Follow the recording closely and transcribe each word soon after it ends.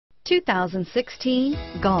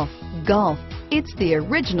2016 Golf. Golf. It's the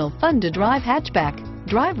original fun-to-drive hatchback.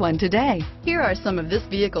 Drive one today. Here are some of this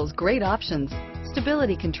vehicle's great options: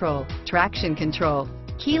 stability control, traction control,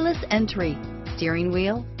 keyless entry, steering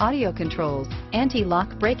wheel audio controls,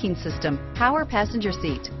 anti-lock braking system, power passenger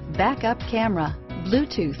seat, backup camera,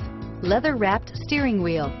 Bluetooth, leather-wrapped steering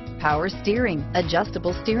wheel, power steering,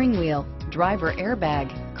 adjustable steering wheel, driver airbag,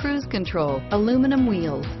 cruise control, aluminum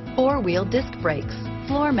wheels, four-wheel disc brakes,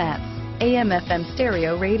 floor mats, AM/FM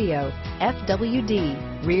stereo radio,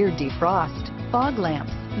 FWD, rear defrost, fog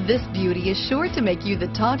lamps. This beauty is sure to make you the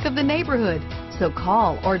talk of the neighborhood. So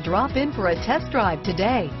call or drop in for a test drive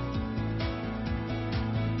today.